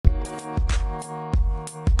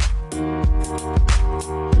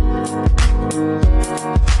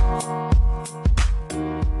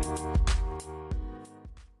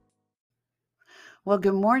Well,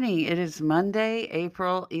 good morning. It is Monday,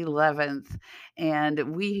 April 11th,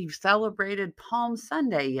 and we celebrated Palm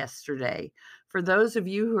Sunday yesterday. For those of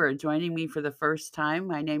you who are joining me for the first time,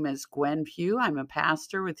 my name is Gwen Pugh. I'm a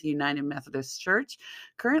pastor with the United Methodist Church.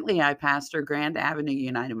 Currently, I pastor Grand Avenue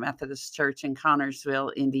United Methodist Church in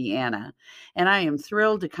Connersville, Indiana. And I am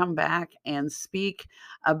thrilled to come back and speak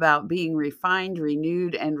about being refined,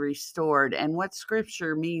 renewed, and restored, and what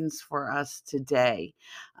Scripture means for us today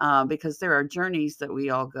because there are journeys that we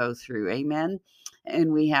all go through. Amen.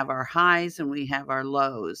 And we have our highs and we have our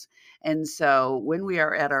lows. And so when we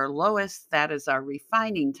are at our lowest, that is our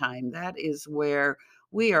refining time. That is where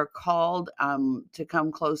we are called to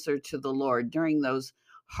come closer to the Lord during those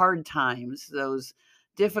hard times, those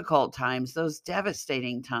difficult times, those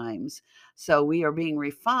devastating times. So we are being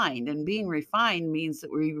refined, and being refined means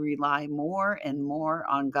that we rely more and more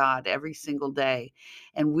on God every single day.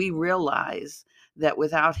 And we realize that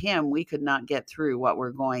without him, we could not get through what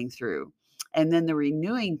we're going through. And then the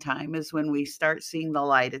renewing time is when we start seeing the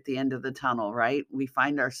light at the end of the tunnel, right? We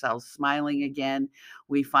find ourselves smiling again.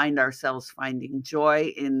 We find ourselves finding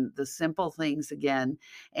joy in the simple things again.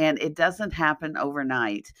 And it doesn't happen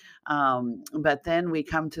overnight. But then we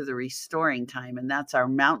come to the restoring time, and that's our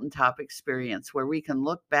mountaintop experience where we can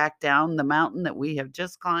look back down the mountain that we have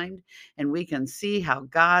just climbed and we can see how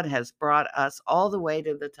God has brought us all the way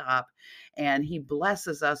to the top, and he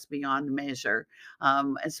blesses us beyond measure,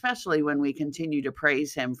 especially when we continue to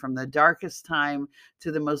praise him from the darkest time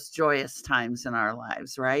to the most joyous times in our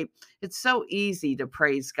lives, right? It's so easy to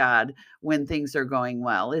praise God when things are going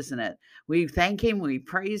well, isn't it? We thank him, we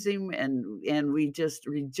praise him, and we just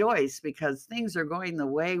rejoice because things are going the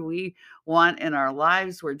way we want in our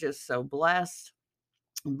lives. We're just so blessed.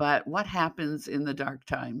 But what happens in the dark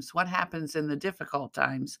times? What happens in the difficult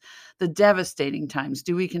times, the devastating times?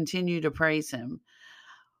 Do we continue to praise him?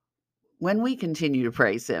 When we continue to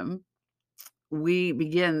praise him, we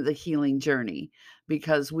begin the healing journey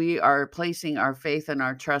because we are placing our faith and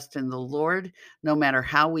our trust in the Lord, no matter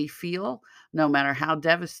how we feel, no matter how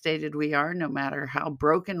devastated we are, no matter how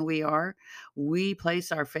broken we are. We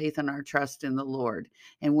place our faith and our trust in the Lord.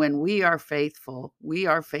 And when we are faithful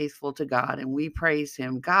to God and we praise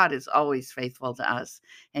him. God is always faithful to us,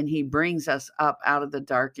 and he brings us up out of the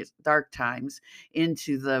dark times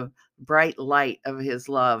into the bright light of his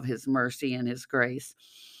love, his mercy, and his grace.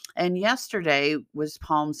 And yesterday was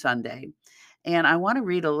Palm Sunday. And I want to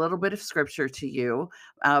read a little bit of scripture to you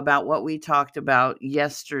about what we talked about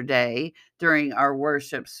yesterday during our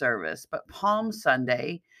worship service. But Palm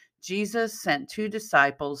Sunday, Jesus sent two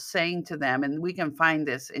disciples, saying to them, and we can find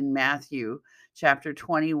this in Matthew chapter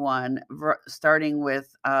 21, starting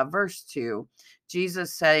with verse 2.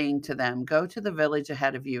 Jesus saying to them, "Go to the village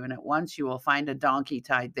ahead of you, and at once you will find a donkey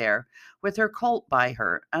tied there with her colt by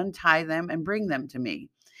her. Untie them and bring them to me.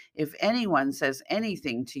 If anyone says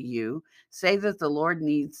anything to you, say that the Lord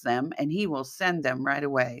needs them, and he will send them right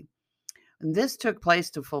away." And this took place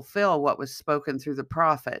to fulfill what was spoken through the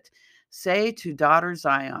prophet. Say to daughter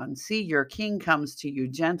Zion, see, your king comes to you,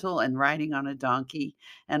 gentle and riding on a donkey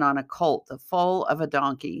and on a colt, the foal of a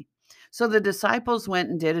donkey. So the disciples went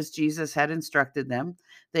and did as Jesus had instructed them.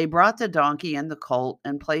 They brought the donkey and the colt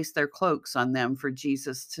and placed their cloaks on them for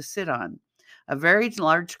Jesus to sit on. A very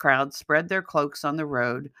large crowd spread their cloaks on the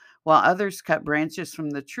road, while others cut branches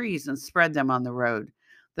from the trees and spread them on the road.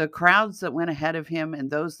 The crowds that went ahead of him and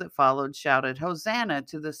those that followed shouted, "Hosanna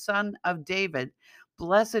to the Son of David!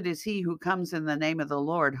 Blessed is he who comes in the name of the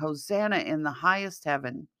Lord! Hosanna in the highest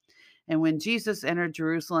heaven!" And when Jesus entered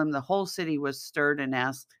Jerusalem, the whole city was stirred and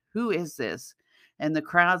asked, "Who is this?" And the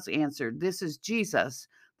crowds answered, "This is Jesus,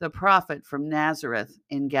 the prophet from Nazareth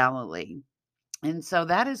in Galilee." And so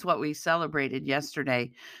that is what we celebrated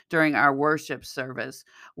yesterday during our worship service,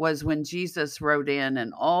 was when Jesus rode in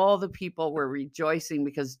and all the people were rejoicing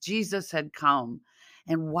because Jesus had come.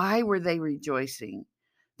 And why were they rejoicing?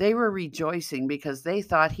 They were rejoicing because they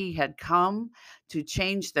thought he had come to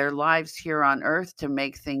change their lives here on earth, to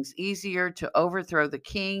make things easier, to overthrow the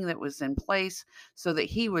king that was in place so that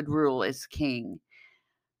he would rule as king.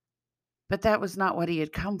 But that was not what he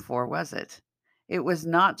had come for, was it? It was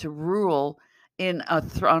not to rule on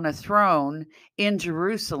a throne in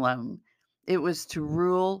Jerusalem. It was to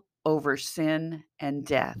rule over sin and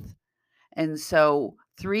death. And so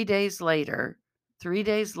 3 days later,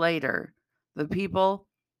 the people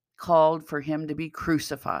called for him to be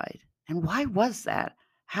crucified. And why was that?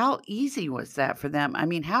 How easy was that for them? I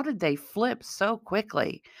mean, how did they flip so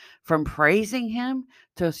quickly from praising him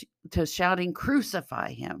to shouting,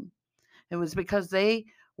 "Crucify him"? It was because they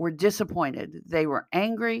were disappointed. They were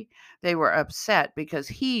angry. They were upset because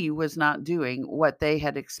he was not doing what they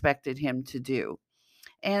had expected him to do.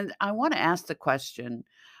 And I want to ask the question,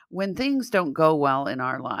 when things don't go well in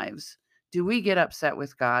our lives, do we get upset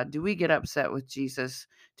with God? Do we get upset with Jesus?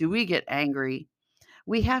 Do we get angry?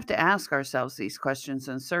 We have to ask ourselves these questions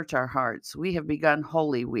and search our hearts. We have begun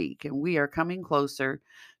Holy Week, and we are coming closer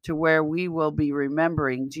to where we will be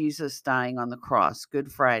remembering Jesus dying on the cross,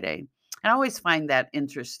 Good Friday. I always find that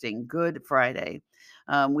interesting, Good Friday.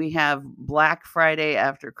 We have Black Friday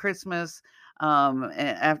after Christmas,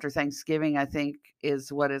 after Thanksgiving, I think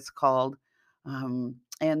is what it's called.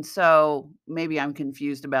 And so maybe I'm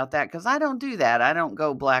confused about that because I don't do that. I don't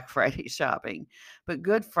go Black Friday shopping. But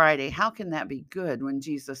Good Friday, how can that be good when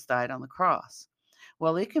Jesus died on the cross?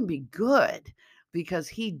 Well, it can be good because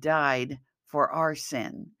he died for our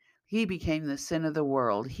sin. He became the sin of the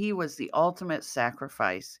world. He was the ultimate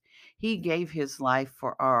sacrifice. He gave his life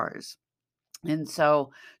for ours. And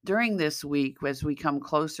so during this week, as we come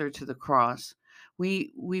closer to the cross,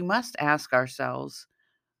 we must ask ourselves,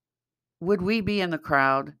 would we be in the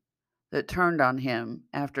crowd that turned on him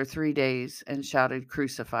after 3 days and shouted,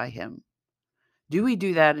 "Crucify him"? Do we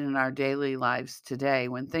do that in our daily lives today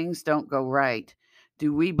when things don't go right?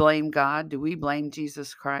 Do we blame God? Do we blame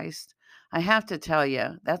Jesus Christ? I have to tell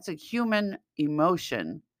you, that's a human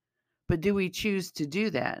emotion, but do we choose to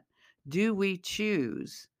do that? Do we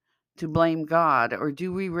choose to blame God? Or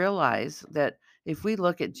do we realize that if we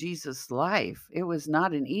look at Jesus' life, it was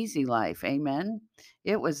not an easy life? Amen.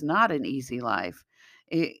 It was not an easy life.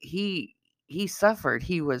 He suffered.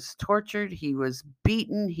 He was tortured. He was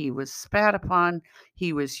beaten. He was spat upon.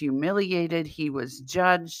 He was humiliated. He was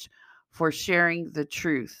judged for sharing the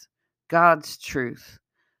truth, God's truth,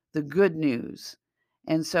 the good news.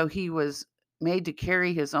 And so he was made to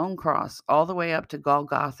carry his own cross all the way up to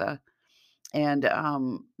Golgotha. And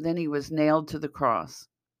then he was nailed to the cross.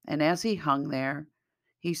 And as he hung there,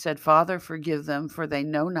 he said, "Father, forgive them, for they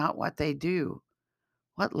know not what they do."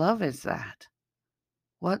 What love is that?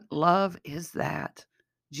 What love is that?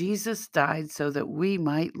 Jesus died so that we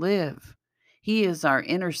might live. He is our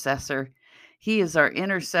intercessor. He is our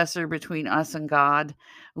intercessor between us and God.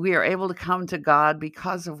 We are able to come to God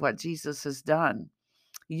because of what Jesus has done.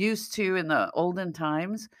 Used to in the olden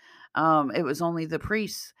times, it was only the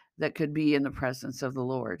priests that could be in the presence of the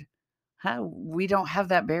Lord. We don't have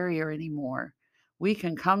that barrier anymore. We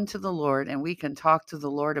can come to the Lord and we can talk to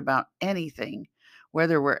the Lord about anything,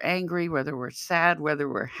 whether we're angry, whether we're sad, whether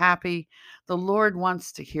we're happy. The Lord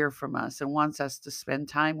wants to hear from us and wants us to spend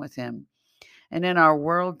time with him. And in our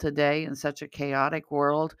world today, in such a chaotic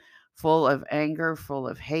world, full of anger, full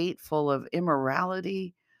of hate, full of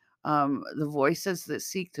immorality, the voices that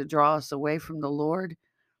seek to draw us away from the Lord,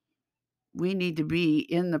 we need to be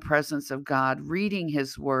in the presence of God, reading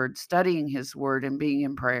his word, studying his word, and being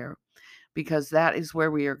in prayer, because that is where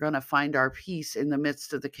we are going to find our peace in the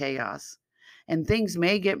midst of the chaos. And things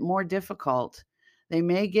may get more difficult. They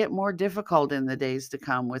may get more difficult in the days to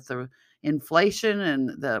come with the inflation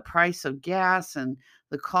and the price of gas and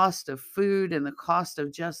the cost of food and the cost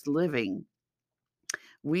of just living.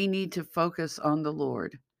 We need to focus on the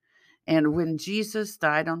Lord. And when Jesus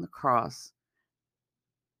died on the cross,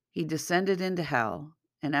 he descended into hell,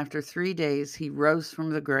 and after 3 days, he rose from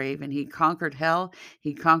the grave, and he conquered hell,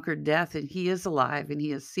 he conquered death, and he is alive, and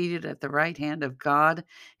he is seated at the right hand of God,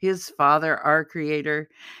 his Father, our Creator.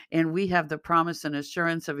 And we have the promise and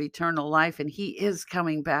assurance of eternal life, and he is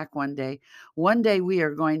coming back one day. One day we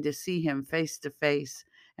are going to see him face to face,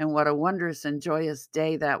 and what a wondrous and joyous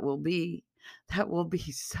day that will be. That will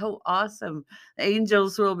be so awesome.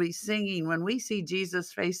 Angels will be singing. When we see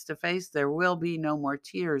Jesus face to face, there will be no more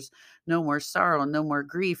tears, no more sorrow, no more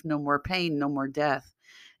grief, no more pain, no more death.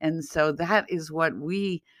 And so that is what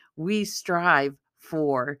we strive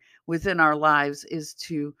for within our lives, is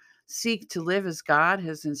to seek to live as God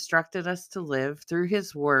has instructed us to live through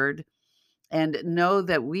his word, and know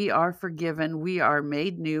that we are forgiven. We are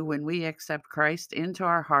made new when we accept Christ into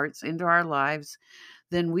our hearts, into our lives.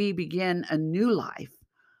 Then we begin a new life.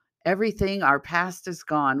 Everything, our past is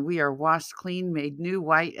gone. We are washed clean, made new,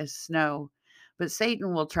 white as snow. But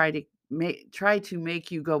Satan will try to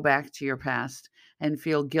make you go back to your past and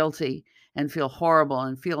feel guilty and feel horrible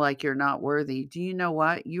and feel like you're not worthy. Do you know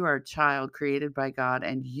what? You are a child created by God,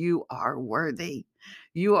 and you are worthy.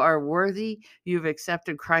 You are worthy. You've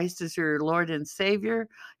accepted Christ as your Lord and Savior.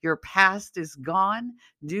 Your past is gone.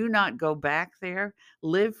 Do not go back there.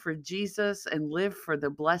 Live for Jesus and live for the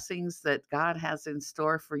blessings that God has in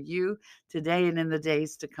store for you today and in the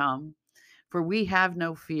days to come. For we have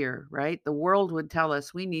no fear, right? The world would tell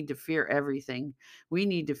us we need to fear everything. We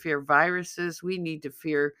need to fear viruses. We need to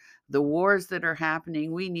fear the wars that are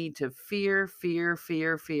happening. We need to fear, fear,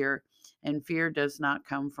 fear, fear. And fear does not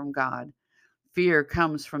come from God. Fear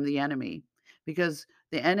comes from the enemy, because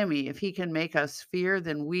the enemy, if he can make us fear,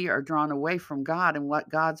 then we are drawn away from God and what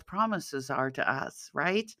God's promises are to us,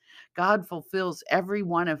 right? God fulfills every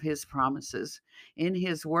one of his promises in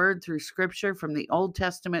his word through scripture, from the Old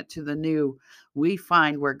Testament to the New. We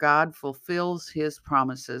find where God fulfills his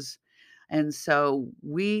promises. And so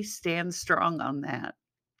we stand strong on that.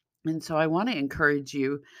 And so I want to encourage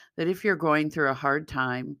you that if you're going through a hard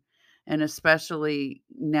time, and especially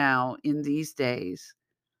now in these days,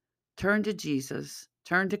 turn to Jesus,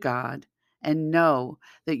 turn to God, and know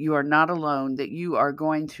that you are not alone, that you are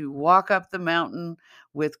going to walk up the mountain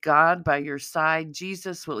with God by your side.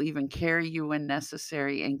 Jesus will even carry you when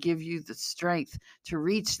necessary and give you the strength to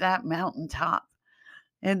reach that mountaintop,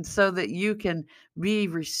 and so that you can be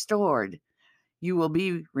restored. You will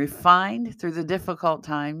be refined through the difficult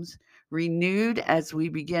times, renewed as we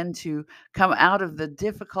begin to come out of the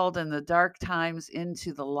difficult and the dark times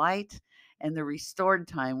into the light and the restored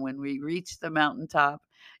time when we reach the mountaintop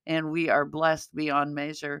and we are blessed beyond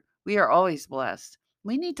measure. We are always blessed.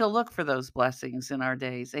 We need to look for those blessings in our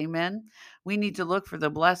days. Amen. We need to look for the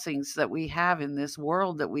blessings that we have in this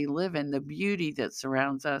world that we live in, the beauty that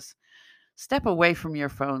surrounds us. Step away from your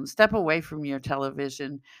phone, step away from your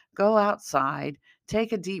television, go outside,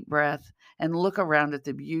 take a deep breath, and look around at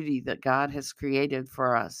the beauty that God has created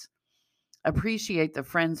for us. Appreciate the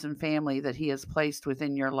friends and family that He has placed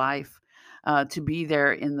within your life to be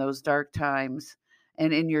there in those dark times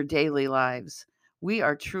and in your daily lives. We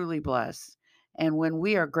are truly blessed. And when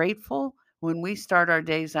we are grateful, when we start our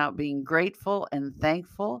days out being grateful and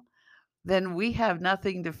thankful, then we have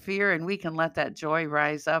nothing to fear, and we can let that joy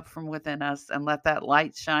rise up from within us and let that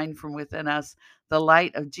light shine from within us, the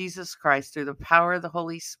light of Jesus Christ through the power of the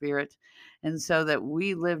Holy Spirit, and so that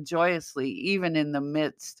we live joyously even in the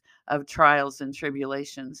midst of trials and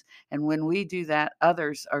tribulations. And when we do that,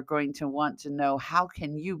 others are going to want to know, how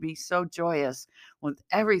can you be so joyous with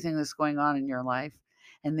everything that's going on in your life?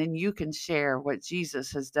 And then you can share what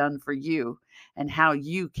Jesus has done for you and how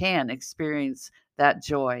you can experience that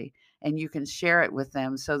joy, and you can share it with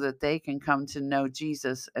them so that they can come to know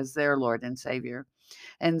Jesus as their Lord and Savior.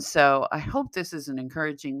 And so I hope this is an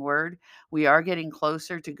encouraging word. We are getting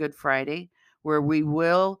closer to Good Friday, where we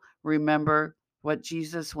will remember what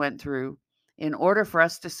Jesus went through. In order for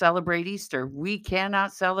us to celebrate Easter, we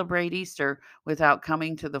cannot celebrate Easter without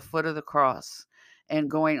coming to the foot of the cross and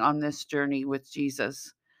going on this journey with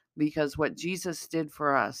Jesus, because what Jesus did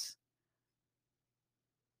for us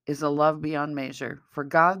is a love beyond measure. For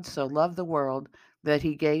God so loved the world that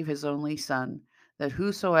he gave his only Son, that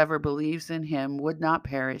whosoever believes in him would not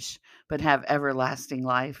perish, but have everlasting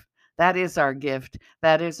life. That is our gift.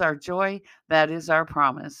 That is our joy. That is our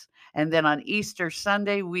promise. And then on Easter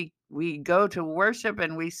Sunday, we go to worship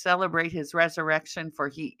and we celebrate his resurrection, for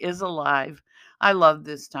he is alive. I love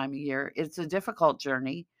this time of year. It's a difficult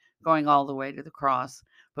journey going all the way to the cross.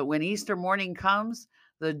 But when Easter morning comes,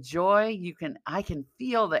 the joy, I can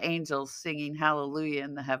feel the angels singing hallelujah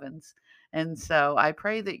in the heavens. And so I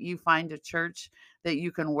pray that you find a church that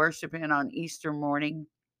you can worship in on Easter morning,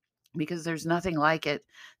 because there's nothing like it,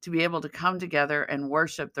 to be able to come together and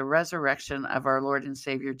worship the resurrection of our Lord and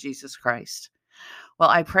Savior Jesus Christ. Well,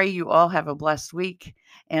 I pray you all have a blessed week,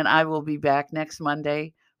 and I will be back next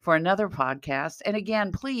Monday for another podcast. And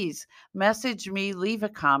again, please message me, leave a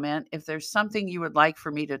comment if there's something you would like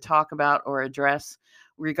for me to talk about or address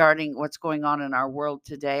regarding what's going on in our world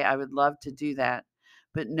today. I would love to do that.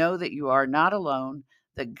 But know that you are not alone,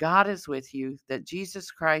 that God is with you, that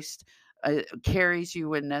Jesus Christ carries you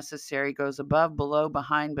when necessary, goes above, below,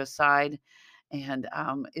 behind, beside, and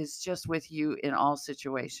is just with you in all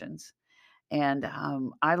situations. And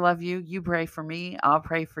I love you. You pray for me. I'll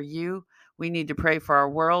pray for you. We need to pray for our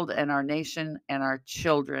world and our nation and our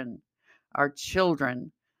children. Our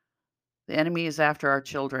children. The enemy is after our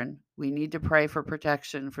children. We need to pray for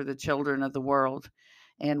protection for the children of the world.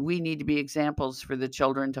 And we need to be examples for the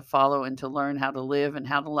children to follow and to learn how to live and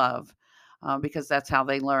how to love, because that's how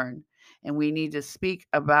they learn. And we need to speak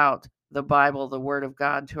about the Bible, the Word of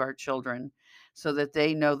God, to our children so that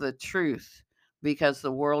they know the truth, because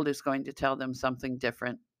the world is going to tell them something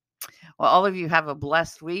different. Well, all of you have a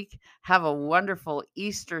blessed week. Have a wonderful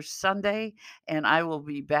Easter Sunday, and I will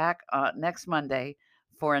be back next Monday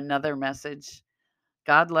for another message.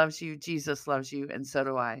 God loves you, Jesus loves you, and so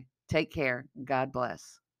do I. Take care. God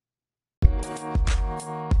bless.